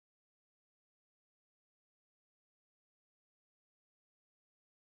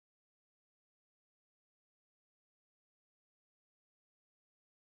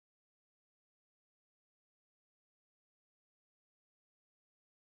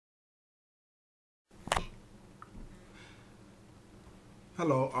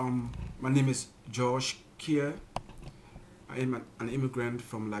Hello, my name is George Kieh. I am an immigrant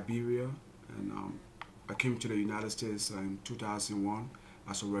from Liberia, and I came to the United States in 2001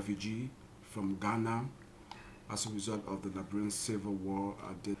 as a refugee from Ghana. As a result of the Liberian Civil War,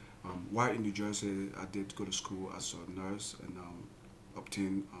 I did, while in New Jersey, I did go to school as a nurse and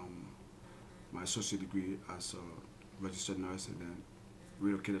obtain my associate degree as a registered nurse, and then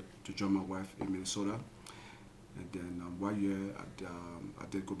relocated to join my wife in Minnesota. And then 1 year, I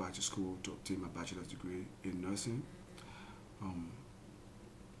did go back to school to obtain my bachelor's degree in nursing. Um,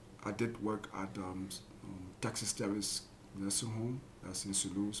 I did work at Texas Terrace Nursing Home, that's in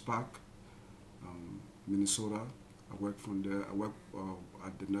St. Park, Minnesota. I worked from there. I worked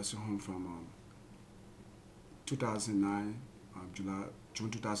at the nursing home from 2009, June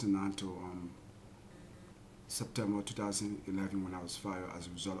 2009 to September 2011 when I was fired as a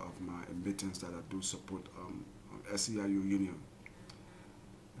result of my admittance that I do support SEIU union.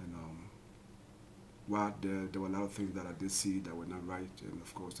 And while there were a lot of things that I did see that were not right, and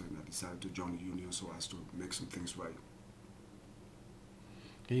of course I decided to join the union so as to make some things right.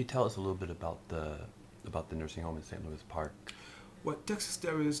 Can you tell us a little bit about the nursing home in St. Louis Park? Well, Texas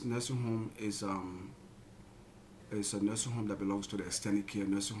Terrace Nursing Home is a nursing home that belongs to the extended care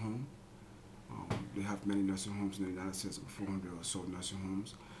nursing home. They have many nursing homes in the United States, 400 or so nursing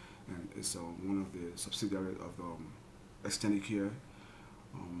homes, and it's one of the subsidiaries of the extended care.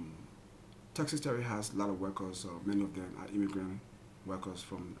 Texas Terrace has a lot of workers. Many of them are immigrant workers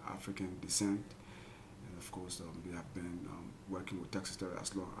from African descent, and of course they have been working with Texas Terrace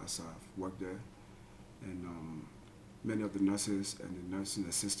as long as I've worked there. And many of the nurses and the nursing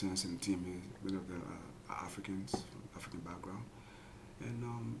assistants and teammates, many of them are Africans, from African background.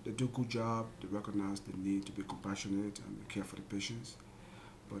 And they do a good job. They recognize the need to be compassionate and care for the patients,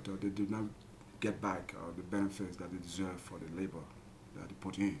 but they do not get back the benefits that they deserve for the labor that they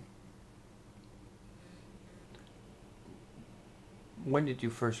put in. When did you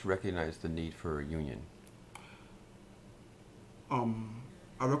first recognize the need for a union?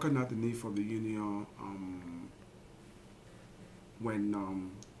 I recognized the need for the union when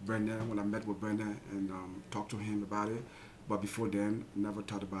when I met with Brendan and talked to him about it. But before then, never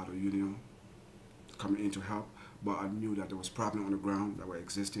thought about a union coming in to help. But I knew that there was problems on the ground that were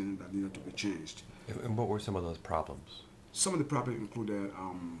existing that needed to be changed. And what were some of those problems? Some of the problems included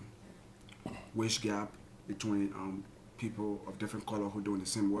wage gap between people of different color who are doing the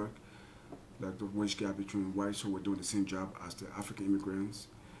same work, like the wage gap between whites who were doing the same job as the African immigrants,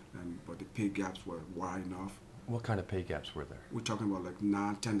 but the pay gaps were wide enough. What kind of pay gaps were there? We're talking about like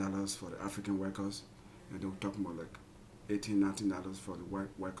 $9, $10 for the African workers, and they were talking about like $18, $19 for the white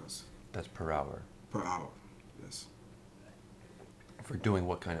workers. That's per hour? Per hour, yes. For doing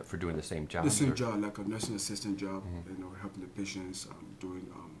what kind of, for doing the same job? The same job, like a nursing assistant job, helping the patients, doing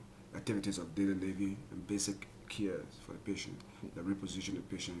activities of daily living and basic care for the patient, that reposition the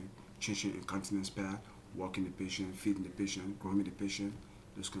patient, changing incontinence pad, walking the patient, feeding the patient, grooming the patient,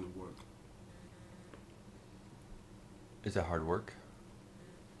 this kind of work. Is that hard work?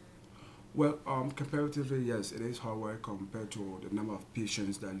 Well, comparatively, yes, it is hard work compared to the number of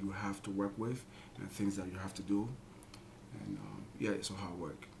patients that you have to work with and things that you have to do. And yeah, it's a hard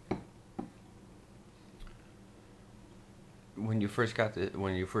work. When you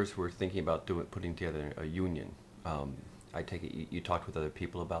first were thinking about putting together a union, I take it you talked with other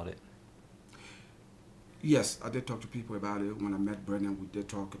people about it? Yes, I did talk to people about it. When I met Brendan, we did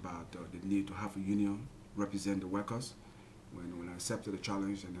talk about the need to have a union represent the workers. When I accepted the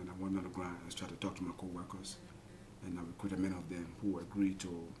challenge, and then I went on the ground and started to talk to my co-workers, and I recruited many of them who agreed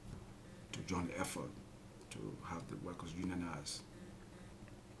to join the effort to have the workers unionized.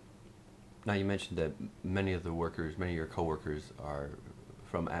 Now you mentioned that many of your co-workers are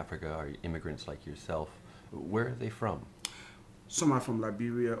from Africa, are immigrants like yourself. Where are they from? Some are from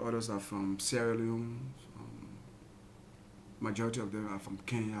Liberia, others are from Sierra Leone. Majority of them are from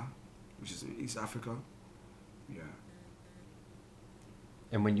Kenya, which is in East Africa. Yeah.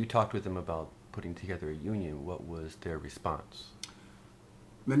 And when you talked with them about putting together a union, what was their response?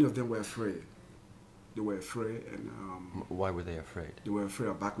 Many of them were afraid. They were afraid, and why were they afraid? They were afraid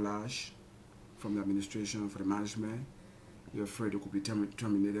of backlash from the administration, from the management. They were afraid they could be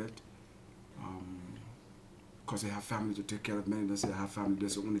terminated because they have family to take care of. Many of them say, I have family,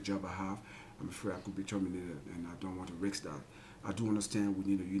 that's the only job I have. I'm afraid I could be terminated, and I don't want to risk that. I do understand we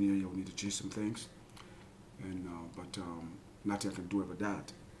need a union, we need to change some things, and but nothing I can do about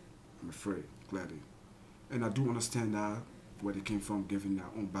that. I'm afraid, gladly. And I do understand that where they came from, given their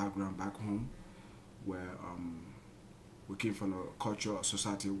own background back home, where we came from a culture, a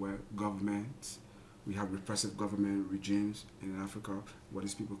society where government We have repressive government regimes in Africa where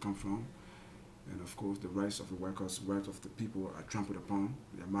these people come from. And of course, the rights of the workers, rights of the people are trampled upon,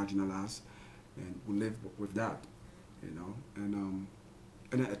 they are marginalized, and we live with that, you know. And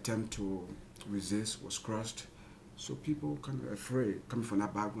any attempt to resist was crushed. So people kind of afraid, coming from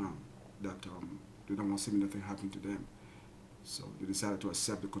that background, that they don't want to see anything happen to them. So they decided to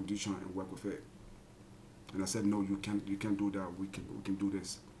accept the condition and work with it. And I said, no, you can't do that. We can do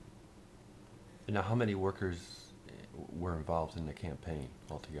this. Now, how many workers were involved in the campaign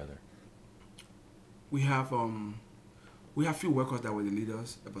altogether? We have few workers that were the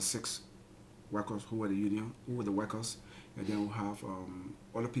leaders, about 6 workers who were the union, who were the workers, and then we have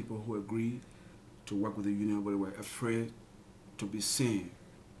other people who agreed to work with the union, but they were afraid to be seen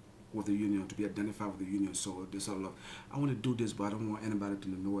with the union, to be identified with the union. So they sort of, I want to do this, but I don't want anybody to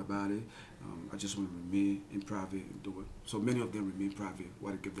know about it. I just want to remain in private and do it. So many of them remain private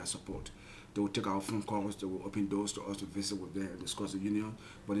while they give that support. They will take our phone calls, they will open doors to us to visit with them and discuss the union,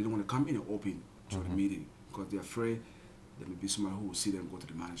 but they don't want to come in and open to the meeting because they're afraid there may be somebody who will see them go to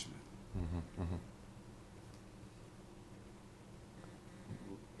the management.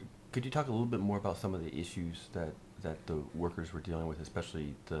 Could you talk a little bit more about some of the issues that the workers were dealing with,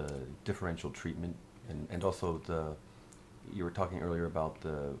 especially the differential treatment, and also you were talking earlier about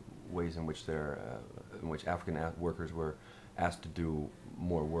the ways in which African workers were asked to do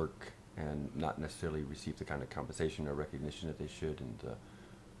more work and not necessarily receive the kind of compensation or recognition that they should, and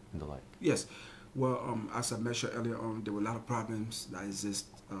the like. Yes. Well, as I mentioned earlier on, there were a lot of problems that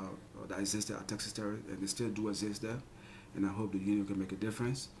existed at Texas Terrace, and they still do exist there. And I hope the union can make a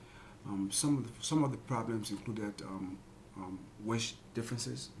difference. Some of the problems included wage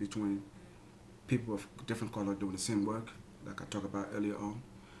differences between people of different color doing the same work, like I talked about earlier on.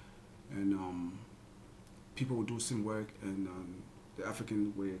 And people will do the same work, and the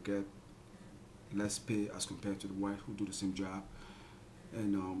African will get less pay as compared to the white who do the same job.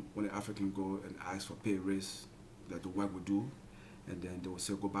 And when the African go and ask for pay raise, that the white will do, and then they will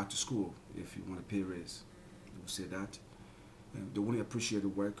say go back to school if you want a pay raise. They will say that. And they won't appreciate the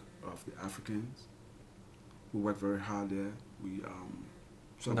work of the Africans. We work very hard there.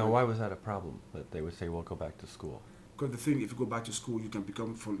 Now, why was that a problem? That they would say, well, go back to school? Because the thing, if you go back to school, you can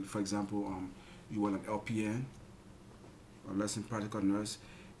become, for example, you want an LPN, a lesson practical nurse,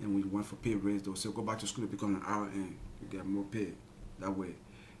 and when you went for pay raise, they'll say, go back to school and become an RN. You get more pay that way.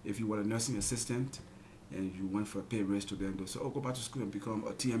 If you were a nursing assistant and you went for a pay raise to them, they'll say, oh, go back to school and become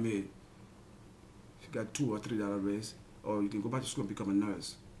a TMA. If you got $2 or $3 raise, or you can go back to school and become a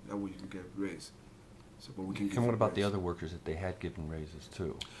nurse. That way you can get raised. So, but we can. And what about the other workers that they had given raises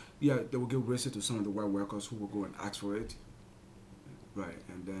too? Yeah, they will give raises to some of the white workers who will go and ask for it. Right,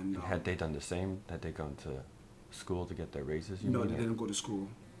 and then. Had they done the same? Had they gone to school to get their raises? No, they didn't go to school.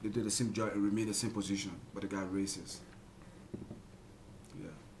 They did the same job and remained the same position, but they got raises.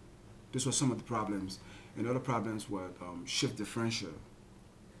 Yeah, this was some of the problems, and other problems were shift differential.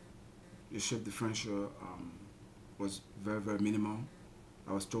 The shift differential was very, very minimal.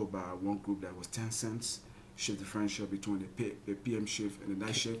 I was told by one group that was 10 cents shift differential between the PM shift and the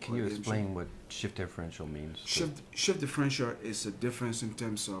night shift. Can you explain what shift differential means? Shift differential is a difference in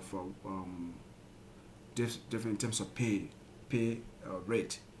terms of different in terms of pay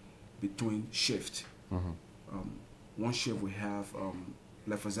rate between shift. One shift we have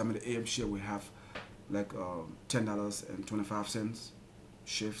like for example the AM shift we have like $10.25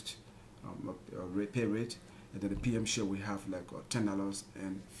 shift pay rate. And then the PM shift we have like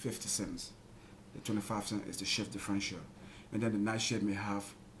 $10.50. The 25 cents is the shift differential. And then the night shift may have,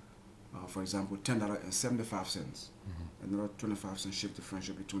 for example, $10.75. Another 25 cent shift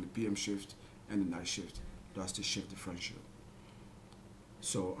differential between the PM shift and the night shift. That's the shift differential.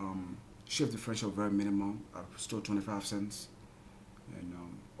 So shift differential very minimum. I was told 25 cents, and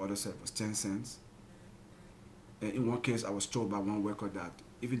other said it was 10 cents. And in one case, I was told by one worker that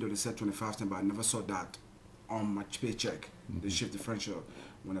even though they said 25 cents, but I never saw that on my paycheck, the shift differential.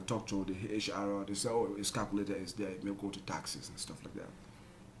 When I talked to the HR, they said, oh, it's calculated, it's there, it may go to taxes and stuff like that.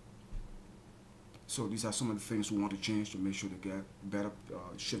 So these are some of the things we want to change to make sure they get better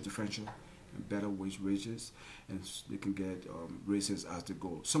shift differential and better wages, and they can get raises as they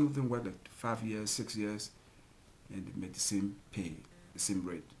go. Some of them work like 5 years, 6 years, and they make the same pay, the same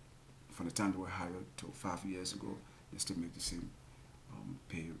rate. From the time they were hired till 5 years ago, they still make the same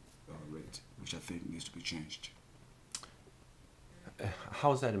pay rate, which I think needs to be changed.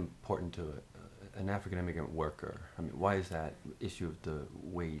 How is that important to an African immigrant worker? I mean, why is that issue of the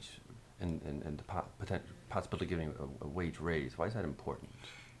wage and the possibility of giving a wage raise, why is that important?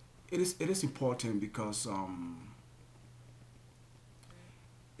 It is important because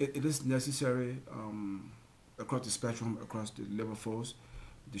It is necessary across the spectrum, across the labor force.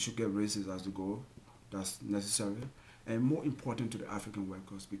 They should get raises as they go. That's necessary. And more important to the African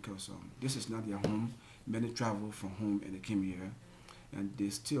workers because this is not their home. Many travel from home and they came here and they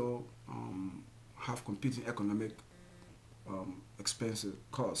still have competing economic expensive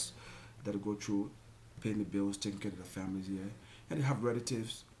costs that they go through, paying the bills, taking care of their families here. And they have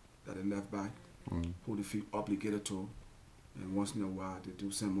relatives that they left back who they feel obligated to. And once in a while, they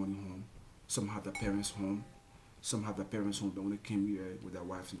do send money home. Some have their parents home. Some have their parents home. They only came here with their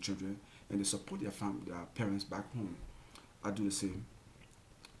wives and children, and they support their parents back home. I do the same.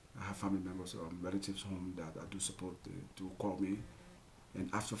 I have family members, relatives home that I do support. They do call me. And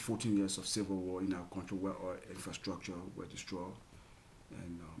after 14 years of civil war in our country, where our infrastructure were destroyed,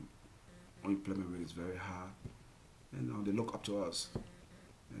 and unemployment rate is very high, and they look up to us,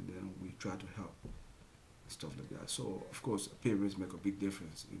 and then we try to help. Stuff like that. So, of course, pay raise make a big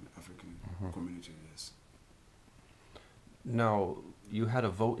difference in the African community, yes. Now, you had a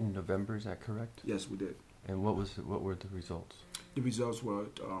vote in November, is that correct? Yes, we did. And what were the results? The results were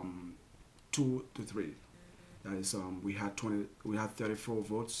 2 to 3. That is, we had 34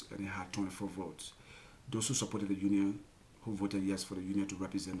 votes, and they had 24 votes. Those who supported the union, who voted yes for the union to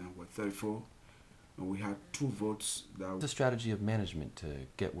represent them, were 34. And we had 2 votes that... What's the strategy of management to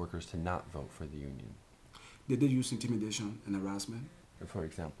get workers to not vote for the union? They did use intimidation and harassment. For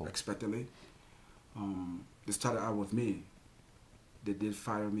example? Expectedly. They started out with me. They did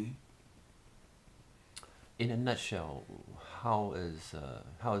fire me. In a nutshell, how is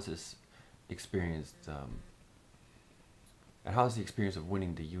this experienced, and how has the experience of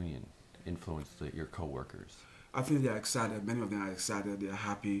winning the union influenced your co-workers? I think they are excited. Many of them are excited. They are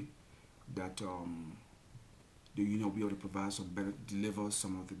happy that the union will be able to provide deliver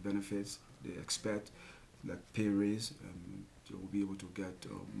some of the benefits they expect, like pay raise, and they will be able to get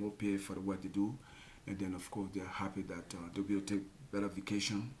more pay for the work they do. And then, of course, they're happy that they'll be able to take better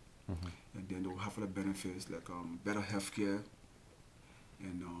vacation, and then they'll have other benefits like better health care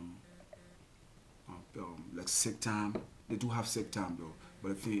and like sick time. They do have sick time though,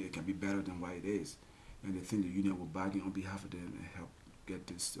 but I think it can be better than what it is. And they think the union will bargain on behalf of them and help get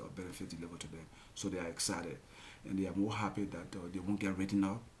this benefit delivered to them. So they are excited, and they are more happy that they won't get written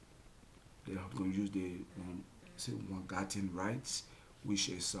up. They are going to use the one-guardian rights, which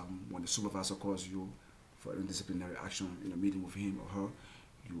is when the supervisor calls you for disciplinary action in a meeting with him or her,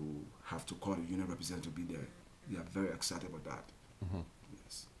 you have to call the union representative to be there. They are very excited about that.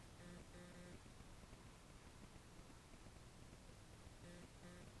 Yes.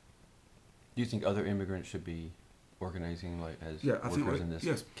 Do you think other immigrants should be organizing like as I think workers in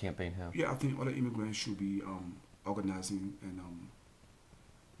this campaign have? Yeah, I think other immigrants should be organizing and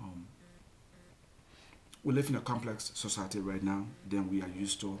we live in a complex society right now than we are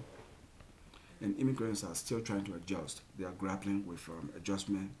used to. And immigrants are still trying to adjust. They are grappling with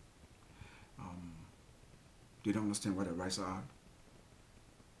adjustment. They don't understand what their rights are.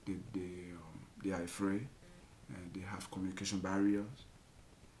 They are afraid, and they have communication barriers.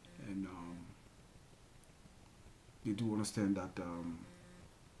 And they do understand that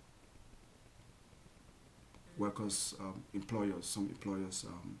workers, some employers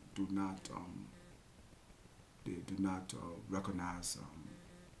do not recognize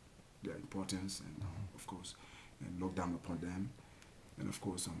their importance, and of course, and look down upon them. And of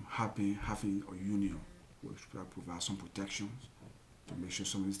course, having a union which will provide some protections to make sure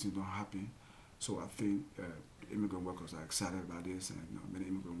some of these things don't happen. So I think immigrant workers are excited about this, and many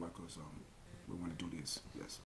immigrant workers we want to do